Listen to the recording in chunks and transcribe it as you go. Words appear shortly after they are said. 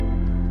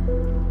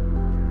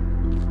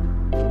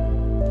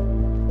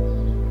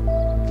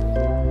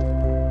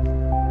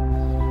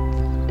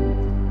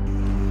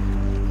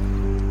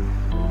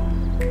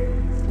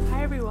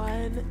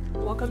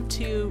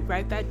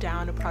Write That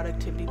Down, a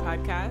productivity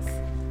podcast.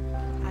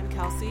 I'm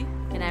Kelsey.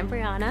 And I'm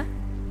Brianna.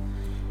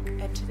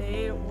 And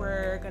today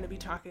we're going to be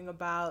talking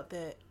about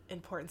the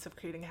importance of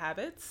creating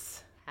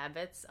habits.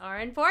 Habits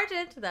are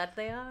important. That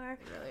they are.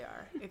 They really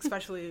are.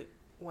 Especially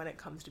when it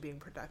comes to being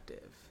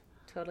productive.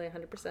 Totally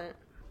 100%.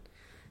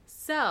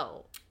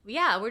 So,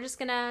 yeah, we're just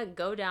going to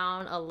go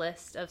down a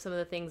list of some of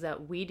the things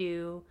that we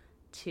do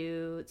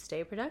to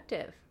stay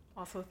productive.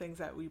 Also things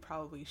that we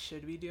probably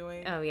should be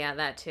doing. Oh, yeah,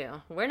 that too.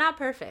 We're not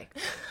perfect.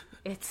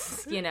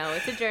 It's,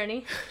 it's a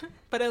journey.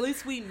 But at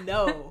least we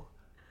know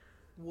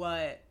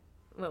what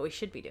we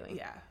should be doing.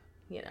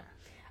 Yeah.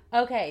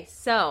 Okay,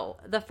 so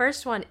the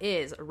first one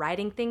is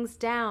writing things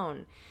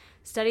down.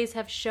 Studies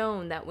have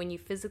shown that when you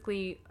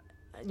physically,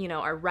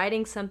 are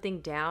writing something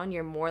down,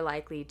 you're more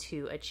likely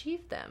to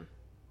achieve them.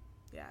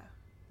 Yeah.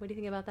 What do you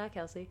think about that,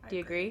 Kelsey? Do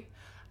you agree?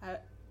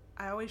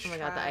 I always try... Oh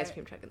my God, the ice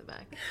cream truck in the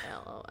back.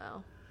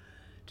 LOL.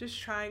 Just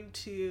trying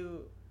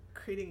to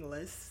creating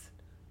lists.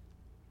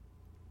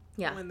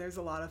 Yeah. When there's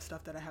a lot of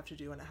stuff that I have to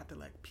do and I have to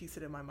piece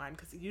it in my mind,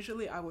 because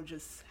usually I will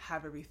just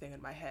have everything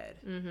in my head.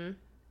 Mm-hmm.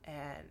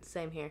 And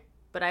same here.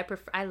 But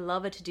I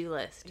love a to-do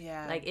list.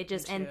 Yeah. It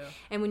just and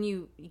when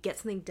you get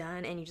something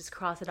done and you just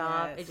cross it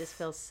off, it just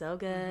feels so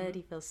good. Mm-hmm.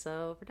 You feel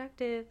so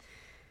productive.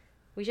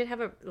 We should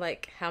have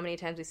how many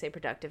times we say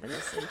productive in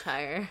this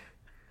entire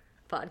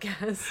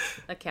podcast,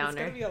 a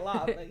counter. It's gonna be a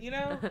lot, but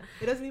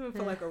it doesn't even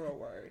feel like a real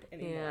word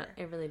anymore. Yeah,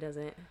 it really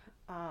doesn't.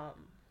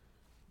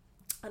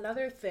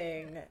 Another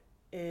thing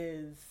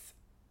is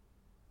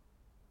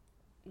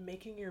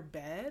making your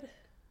bed.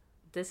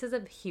 This is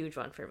a huge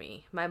one for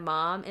me. My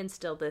mom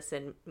instilled this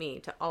in me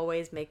to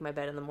always make my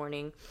bed in the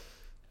morning.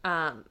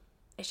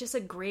 It's just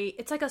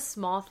it's like a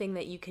small thing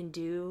that you can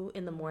do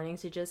in the morning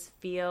to just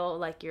feel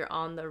like you're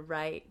on the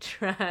right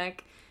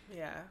track.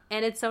 Yeah.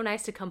 And it's so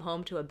nice to come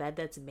home to a bed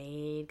that's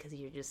made, because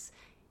you're just,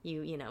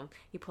 you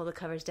pull the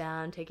covers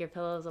down, take your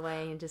pillows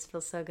away, and it just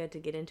feels so good to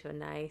get into a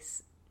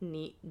nice,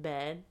 neat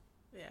bed.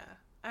 Yeah.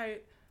 I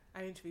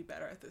need to be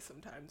better at this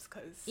sometimes,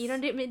 because... You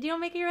don't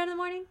make your bed in the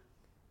morning?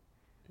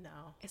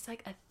 No. It's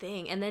like a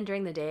thing. And then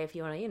during the day, if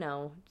you want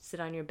to,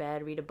 sit on your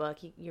bed, read a book,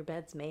 your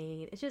bed's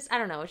made. It's just, I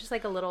don't know, it's just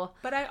like a little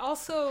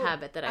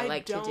habit that I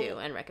like to do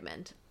and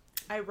recommend.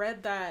 I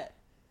read that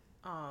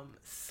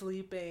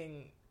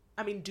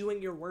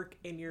doing your work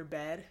in your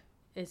bed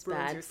is ruins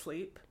bad. Your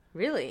sleep.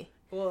 Really?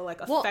 Well,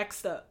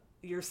 affects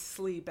your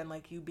sleep and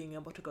you being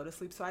able to go to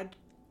sleep. So I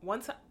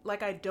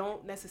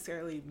don't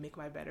necessarily make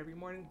my bed every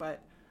morning,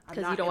 but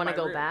because you don't want to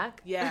go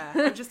back. Yeah,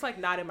 I'm just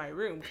not in my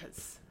room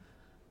because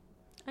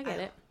I get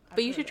it.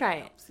 But you should try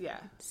it. Yeah,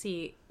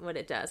 see what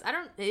it does. I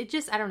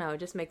don't know. It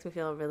just makes me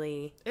feel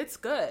really. It's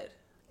good.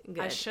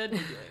 I should be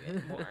doing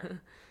it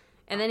more.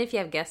 And then if you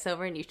have guests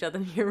over and you show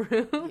them your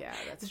room, yeah,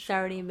 that's it's true.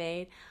 already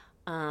made.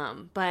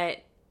 But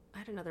I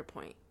had another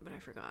point, but I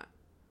forgot.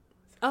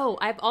 Oh,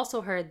 I've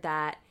also heard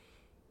that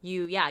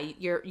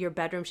your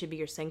bedroom should be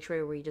your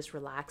sanctuary where you just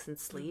relax and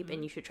sleep,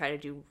 and you should try to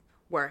do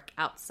work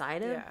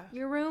outside of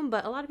your room.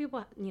 But a lot of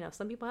people,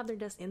 some people have their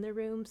desk in their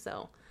room,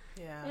 so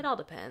it all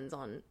depends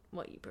on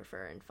what you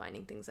prefer and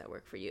finding things that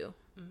work for you.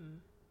 Mm-hmm.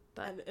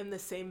 But and in the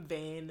same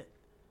vein,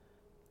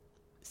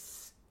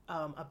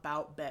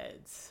 about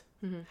beds,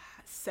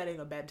 setting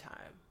a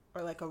bedtime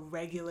or a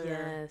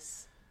regular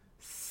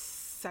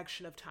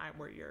section of time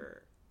where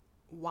you're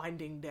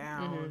winding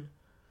down,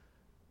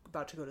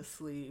 about to go to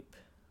sleep.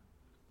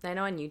 I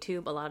know on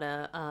YouTube a lot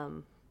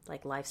of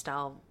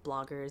lifestyle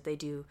bloggers, they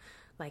do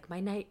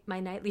my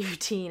nightly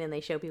routine, and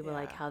they show people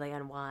how they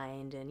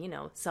unwind and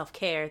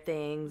self-care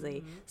things,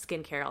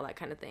 skincare, all that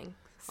kind of thing.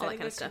 All that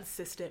kind of stuff.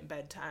 Consistent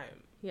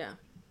bedtime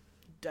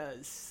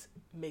does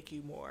make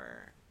you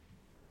more,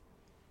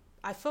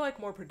 I feel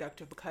more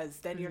productive, because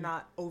then you're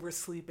not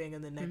oversleeping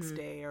in the next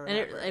day or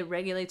whatever. And it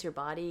regulates your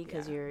body,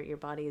 because your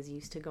body is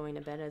used to going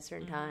to bed at a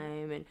certain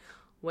time. And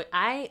what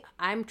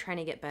I'm trying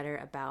to get better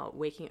about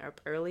waking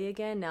up early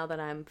again now that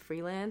I'm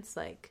freelance.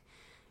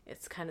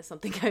 It's kind of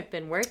something I've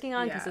been working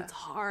on, because it's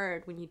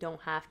hard when you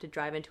don't have to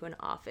drive into an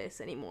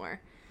office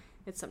anymore.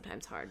 It's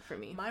sometimes hard for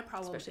me. My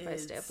problem especially if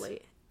I stay up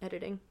late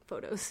editing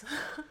photos.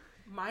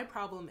 My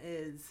problem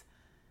is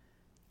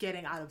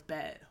getting out of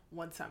bed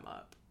once I'm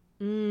up.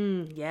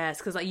 Yes,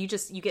 because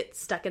you get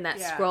stuck in that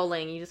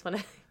scrolling. You just want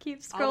to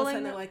keep scrolling. All of a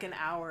sudden, an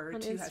hour or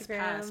two has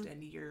passed,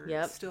 and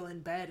you're still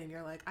in bed, and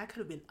you're I could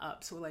have been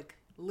up. So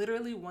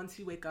literally, once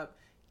you wake up,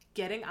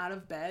 getting out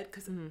of bed,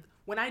 because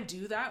when I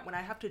do that, when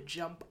I have to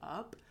jump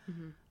up,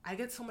 I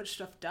get so much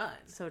stuff done.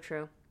 So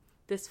true.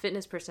 This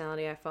fitness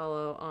personality I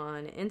follow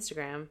on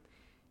Instagram,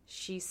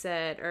 she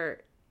said,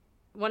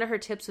 one of her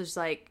tips was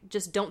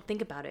just don't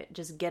think about it.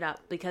 Just get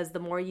up, because the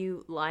more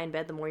you lie in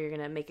bed, the more you're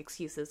going to make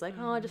excuses.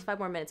 Just 5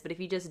 more minutes. But if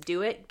you just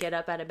do it, get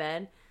up out of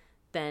bed,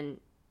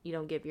 then you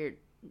don't give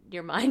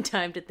your mind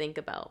time to think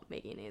about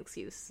making an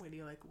excuse. When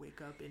you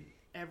wake up and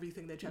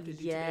everything that you have to do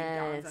today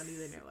dawns on you,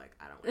 then you're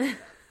I don't want to do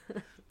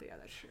that. But yeah,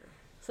 that's true.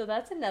 So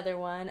that's another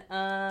one.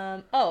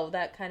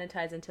 That kind of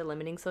ties into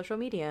limiting social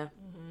media.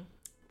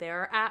 There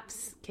are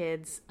apps,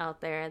 kids,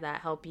 out there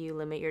that help you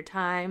limit your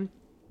time.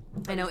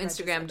 I know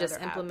Instagram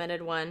just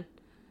implemented one.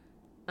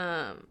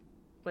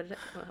 What'd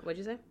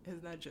you say?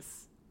 Isn't that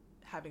just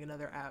having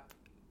another app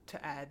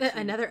to add?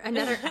 Another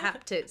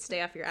app to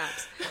stay off your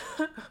apps.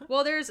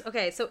 Well,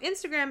 so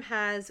Instagram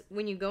has,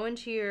 when you go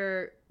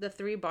into the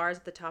 3 bars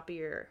at the top of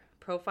your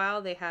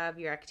profile, they have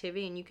your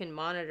activity, and you can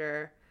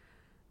monitor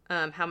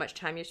how much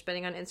time you're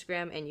spending on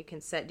Instagram, and you can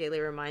set daily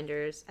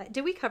reminders.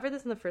 Did we cover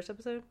this in the first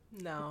episode?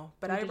 No,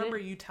 but I remember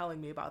you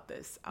telling me about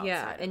this outside.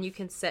 Yeah, and you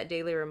can set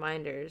daily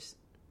reminders.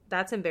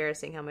 That's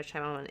embarrassing how much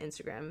time I'm on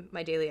Instagram.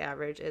 My daily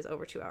average is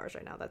over 2 hours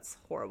right now. That's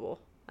horrible.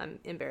 I'm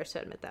embarrassed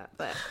to admit that,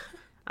 but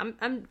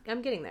I'm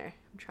getting there.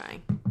 I'm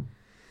trying.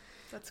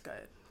 That's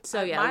good.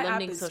 So yeah,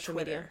 limiting social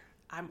media.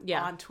 I'm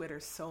on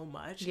Twitter so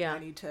much. Yeah.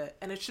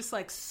 And it's just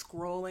like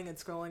scrolling,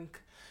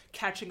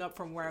 catching up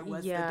from where I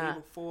was the day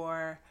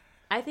before.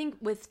 I think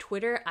with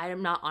Twitter,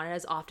 I'm not on it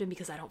as often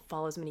because I don't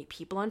follow as many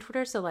people on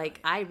Twitter. So,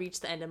 like, I reach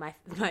the end of my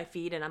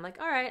feed and I'm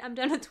like, all right, I'm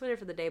done with Twitter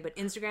for the day. But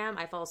Instagram,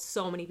 I follow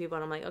so many people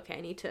and I'm like, okay,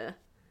 I need to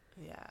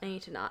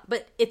not.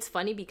 But it's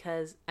funny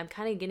because I'm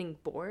kind of getting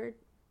bored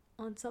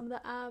on some of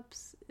the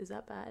apps. Is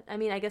that bad? I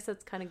mean, I guess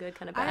that's kind of good,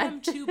 kind of bad. I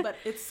am too, but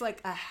it's like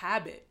a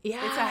habit.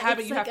 Yeah. It's a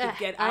habit you have to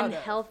get out of.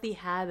 Unhealthy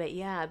habit,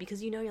 yeah.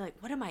 Because, you're like,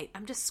 what am I?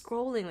 I'm just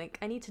scrolling. Like,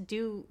 I need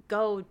to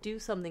go do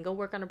something. Go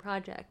work on a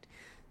project.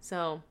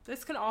 So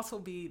this can also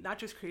be not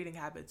just creating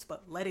habits,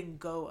 but letting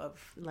go of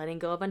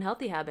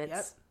unhealthy habits.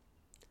 Yep.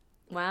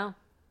 Wow.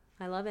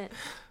 I love it.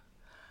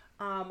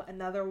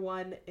 Another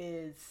one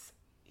is,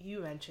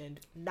 you mentioned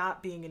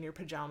not being in your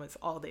pajamas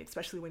all day,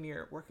 especially when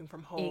you're working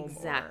from home.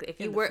 Exactly. Or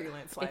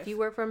if you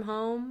work from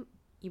home,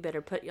 you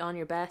better put on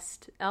your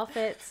best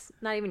outfits.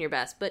 Not even your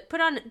best, but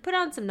put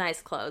on some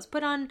nice clothes.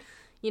 Put on,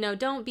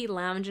 don't be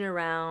lounging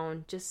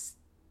around. Just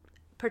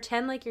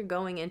pretend like you're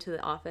going into the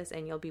office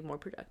and you'll be more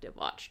productive.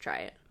 Try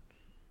it.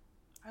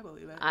 I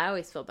believe it. I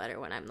always feel better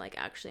when I'm like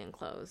actually in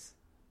clothes.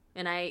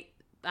 And I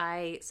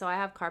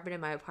have carpet in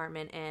my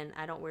apartment and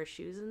I don't wear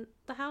shoes in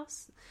the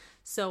house.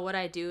 So what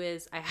I do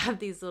is I have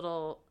these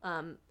little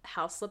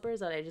house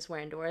slippers that I just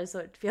wear indoors, so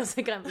it feels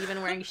like I'm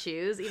even wearing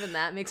shoes. Even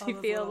that makes me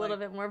feel a little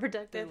bit more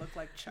productive. They look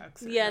like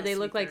Chucks. Yeah, they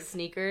look like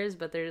sneakers,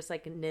 but they're just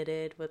like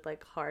knitted with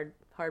like hard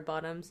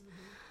bottoms. Mm-hmm.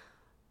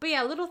 But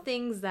yeah, little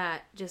things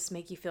that just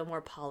make you feel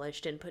more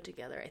polished and put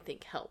together, I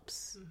think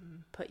helps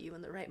put you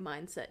in the right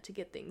mindset to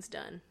get things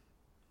done.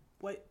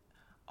 What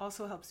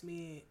also helps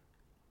me,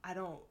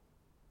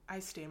 I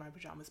stay in my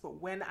pajamas,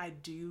 but when I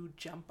do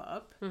jump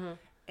up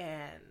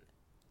and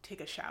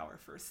take a shower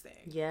first thing.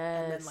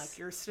 Yes. And then like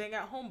you're staying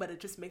at home, but it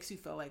just makes you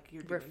feel like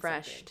you're doing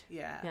refreshed. Something.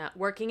 Yeah. Yeah.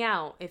 Working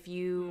out. If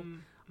you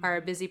are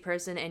a busy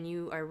person and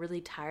you are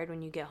really tired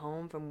when you get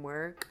home from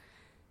work,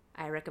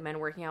 I recommend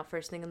working out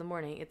first thing in the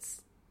morning.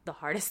 It's the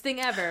hardest thing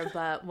ever,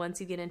 but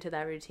once you get into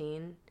that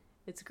routine,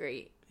 it's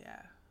great.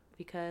 Yeah.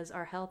 Because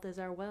our health is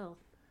our wealth.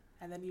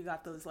 And then you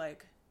got those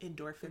like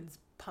endorphins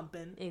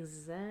pumping.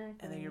 Exactly.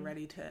 And then you're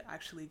ready to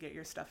actually get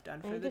your stuff done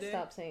for the day.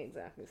 Stop saying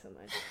exactly so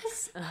much.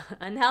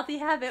 Unhealthy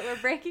habit we're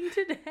breaking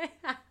today.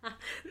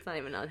 It's not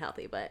even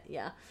unhealthy, but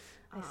yeah,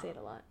 I say it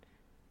a lot.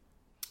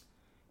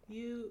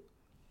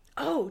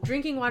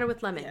 Drinking water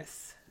with lemon.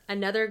 Yes.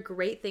 Another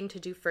great thing to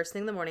do first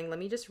thing in the morning. Let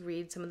me just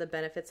read some of the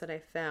benefits that I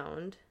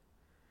found.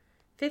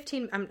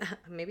 15.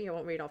 Maybe I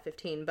won't read all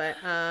 15, but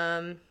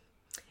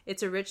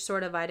it's a rich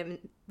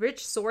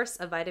source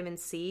of vitamin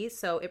C,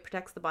 so it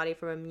protects the body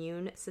from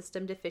immune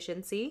system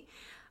deficiency.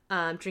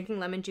 Drinking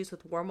lemon juice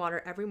with warm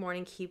water every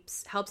morning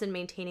helps in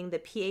maintaining the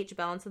pH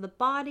balance of the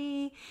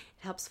body.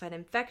 It helps fight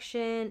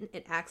infection.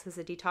 It acts as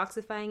a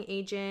detoxifying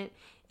agent.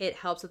 It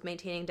helps with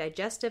maintaining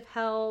digestive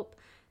health.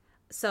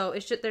 So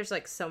there's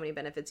like so many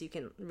benefits you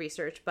can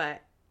research,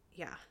 but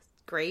yeah,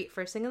 great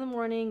first thing in the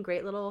morning.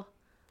 Great little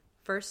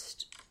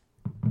first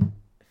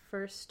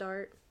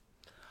start.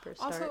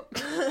 Also,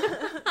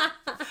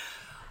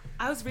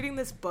 I was reading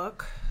this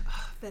book.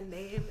 The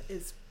name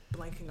is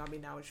blanking on me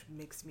now, which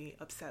makes me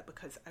upset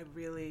because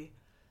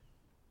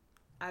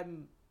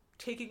I'm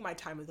taking my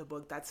time with the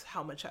book. That's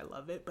how much I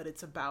love it, but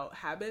it's about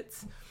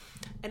habits.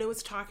 And it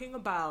was talking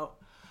about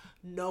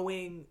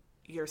knowing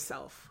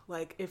yourself.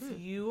 Like if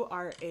you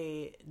are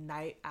a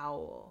night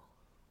owl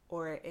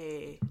or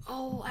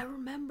Oh, I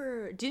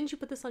remember. Didn't you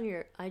put this on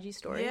your IG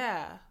story?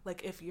 Yeah.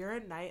 Like if you're a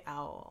night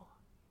owl,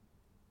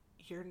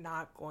 you're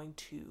not going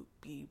to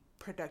be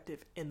productive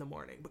in the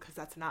morning because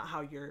that's not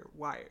how you're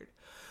wired.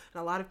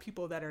 And a lot of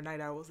people that are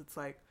night owls, it's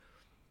like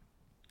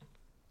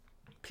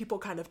people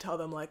kind of tell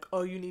them like,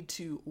 oh, you need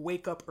to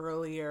wake up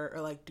earlier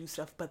or like do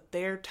stuff, but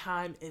their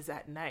time is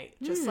at night.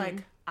 Just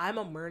like I'm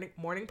a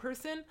morning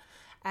person.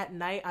 At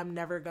night,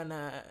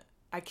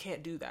 I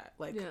can't do that.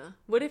 Like, yeah.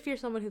 What if you're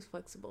someone who's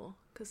flexible?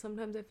 Because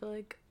sometimes I feel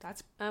like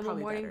I'm a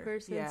morning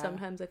person. Yeah.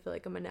 Sometimes I feel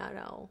like I'm a night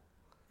owl.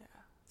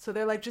 So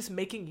they're like just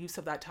making use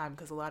of that time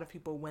because a lot of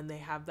people, when they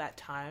have that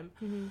time,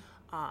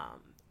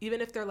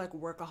 even if they're like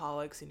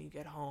workaholics and you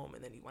get home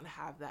and then you want to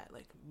have that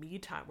like me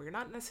time where you're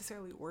not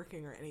necessarily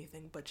working or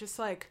anything, but just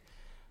like,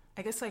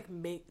 I guess like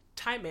make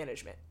time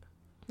management,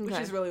 which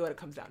is really what it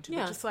comes down to.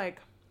 Yeah. But just like,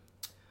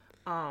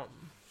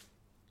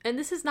 And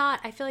this is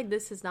not, I feel like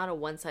this is not a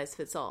one size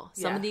fits all.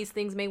 Some of these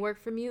things may work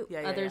for you,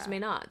 others may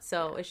not.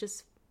 So it's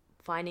just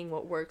finding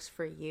what works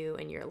for you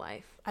in your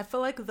life. I feel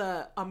like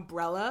the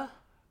umbrella,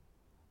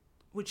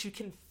 which you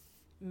can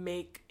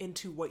make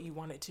into what you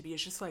want it to be,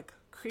 is just like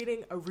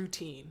creating a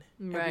routine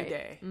every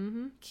day.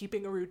 Mm-hmm.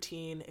 Keeping a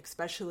routine,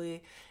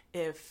 especially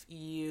if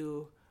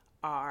you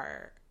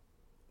are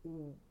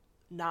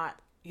not,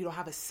 you don't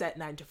have a set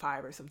 9 to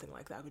 5 or something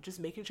like that, but just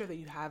making sure that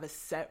you have a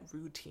set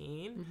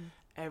routine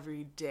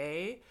every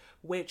day,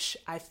 which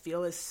I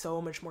feel is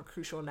so much more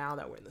crucial now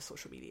that we're in the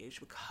social media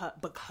age,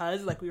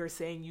 because like we were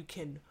saying, you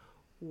can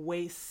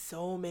waste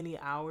so many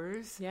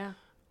hours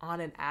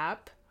on an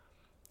app.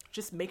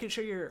 Just making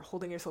sure you're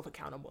holding yourself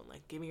accountable and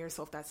like giving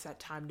yourself that set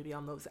time to be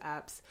on those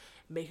apps,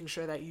 making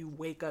sure that you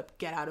wake up,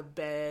 get out of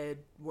bed,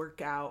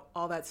 work out,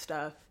 all that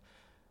stuff.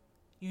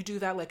 You do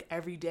that like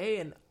every day,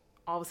 and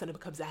all of a sudden it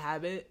becomes a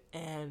habit,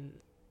 and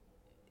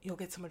you'll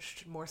get so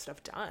much more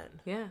stuff done.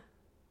 Yeah.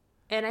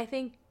 And I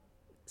think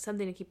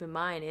something to keep in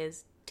mind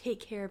is take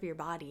care of your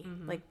body.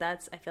 Mm-hmm. Like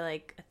that's, I feel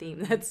like, a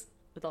theme that's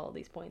with all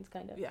these points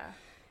kind of.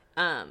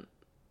 Yeah.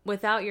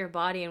 Without your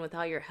body and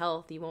without your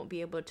health, you won't be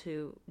able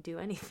to do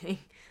anything.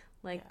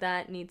 Like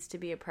that needs to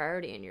be a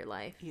priority in your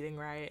life. Eating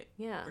right.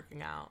 Yeah.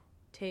 Working out.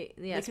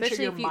 Especially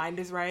sure your mind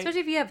is right. Especially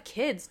if you have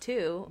kids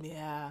too.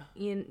 Yeah.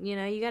 You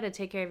know, you got to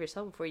take care of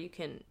yourself before you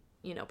can,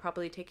 you know,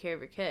 properly take care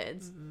of your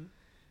kids. Mm-hmm.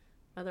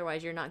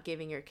 Otherwise, you're not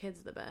giving your kids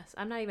the best.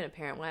 I'm not even a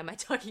parent. Why am I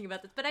talking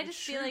about this? But I just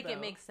feel like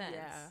it makes sense.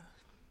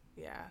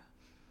 Yeah.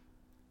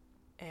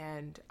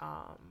 And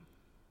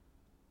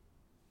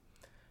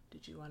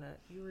did you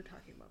were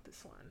talking about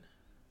this one.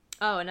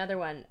 Oh, another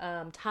one,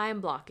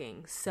 time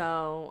blocking.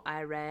 So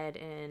I read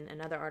in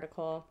another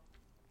article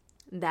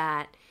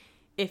that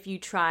if you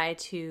try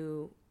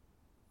to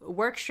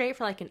work straight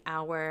for like an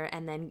hour,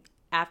 and then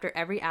after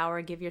every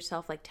hour, give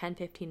yourself like 10,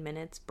 15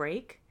 minutes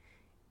break,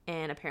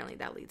 and apparently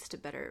that leads to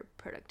better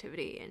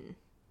productivity. And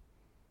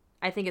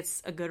I think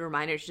it's a good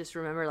reminder to just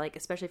remember, like,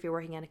 especially if you're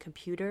working on a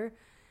computer,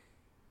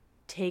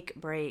 take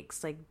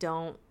breaks. Like,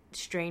 don't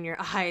strain your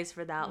eyes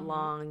for that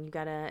long. You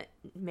gotta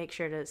make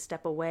sure to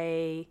step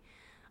away.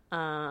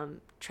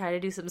 Try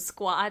to do some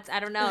squats. I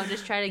don't know.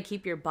 Just try to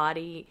keep your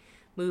body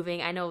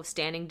moving. I know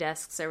standing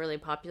desks are really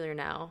popular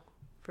now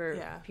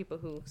for people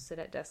who sit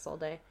at desks all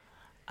day.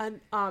 And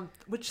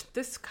which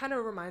this kind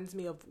of reminds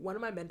me of one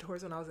of my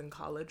mentors when I was in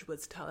college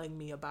was telling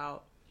me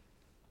about,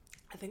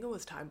 I think it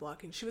was time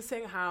blocking. She was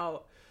saying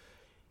how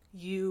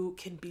you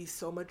can be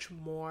so much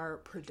more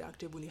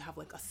productive when you have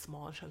like a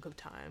small chunk of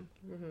time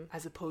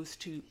as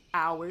opposed to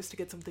hours to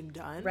get something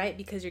done. Right,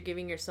 because you're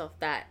giving yourself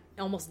that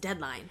almost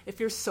deadline. If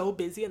you're so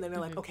busy and then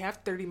you're like, okay, I have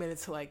 30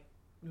 minutes to like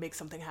make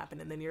something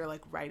happen, and then you're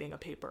like writing a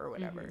paper or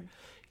whatever.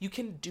 You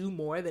can do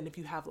more than if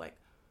you have like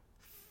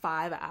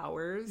 5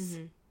 hours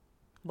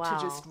to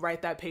just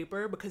write that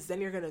paper, because then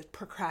you're going to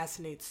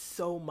procrastinate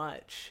so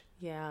much.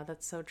 Yeah,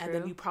 that's so true. And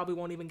then you probably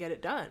won't even get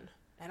it done.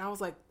 And I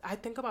was like, I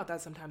think about that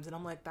sometimes, and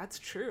I'm like, that's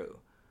true.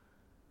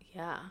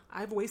 Yeah.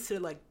 I've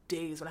wasted like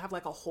days when I have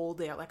like a whole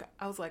day.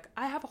 I was like,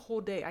 I have a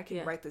whole day. I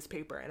can write this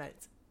paper. And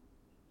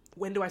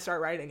when do I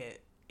start writing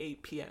it?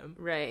 8 p.m.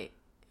 Right.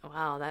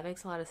 Wow, that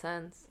makes a lot of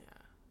sense. Yeah.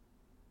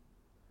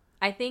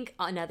 I think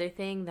another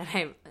thing that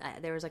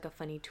there was like a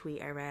funny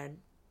tweet I read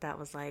that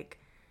was like,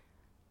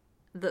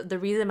 the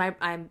reason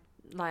I'm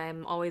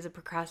always a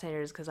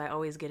procrastinator is because I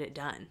always get it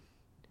done.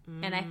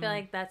 And I feel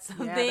like that's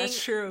something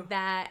that's true.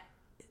 That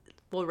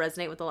will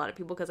resonate with a lot of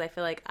people, because I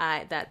feel like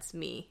that's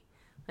me.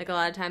 Like a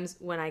lot of times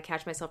when I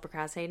catch myself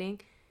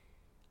procrastinating,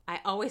 I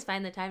always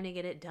find the time to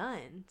get it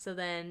done. So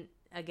then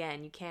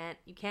again, you can't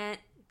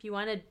if you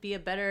want to be a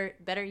better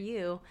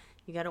you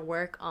got to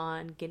work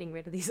on getting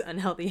rid of these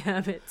unhealthy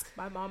habits.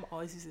 My mom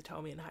always used to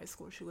tell me in high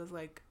school, she was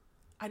like,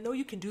 I know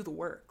you can do the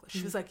work.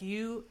 She was like,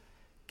 you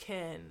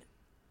can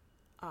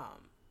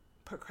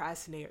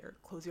procrastinate or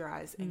close your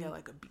eyes and get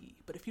like a B,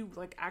 but if you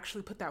like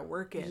actually put that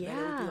work in, then it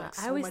would be like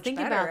so I always much think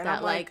better. about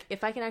that, like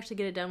if I can actually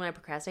get it done when I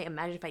procrastinate,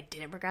 imagine if I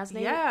didn't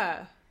procrastinate.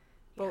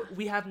 But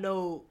we have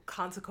no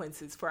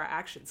consequences for our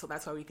actions, so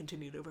that's why we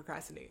continue to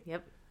procrastinate.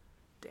 Yep.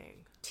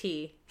 Dang.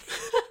 Tea.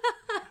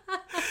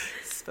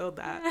 Spilled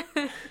that.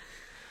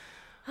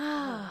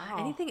 Wow.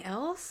 Anything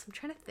else? I'm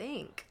trying to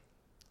think.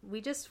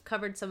 We just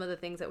covered some of the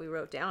things that we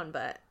wrote down,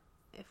 but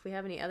if we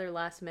have any other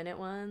last minute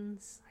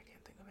ones,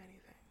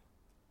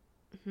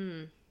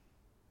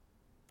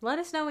 let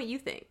us know what you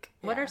think.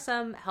 What are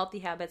some healthy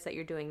habits that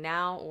you're doing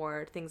now,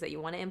 or things that you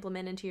want to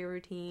implement into your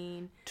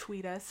routine?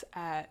 Tweet us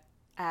at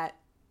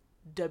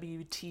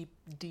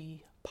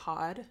WTDpod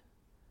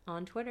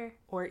on Twitter,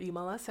 or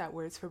email us at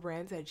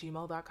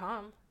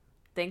wordsforbrands@gmail.com.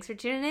 Thanks for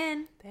tuning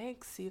in.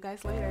 Thanks. See you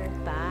guys later.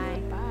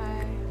 Bye. Bye.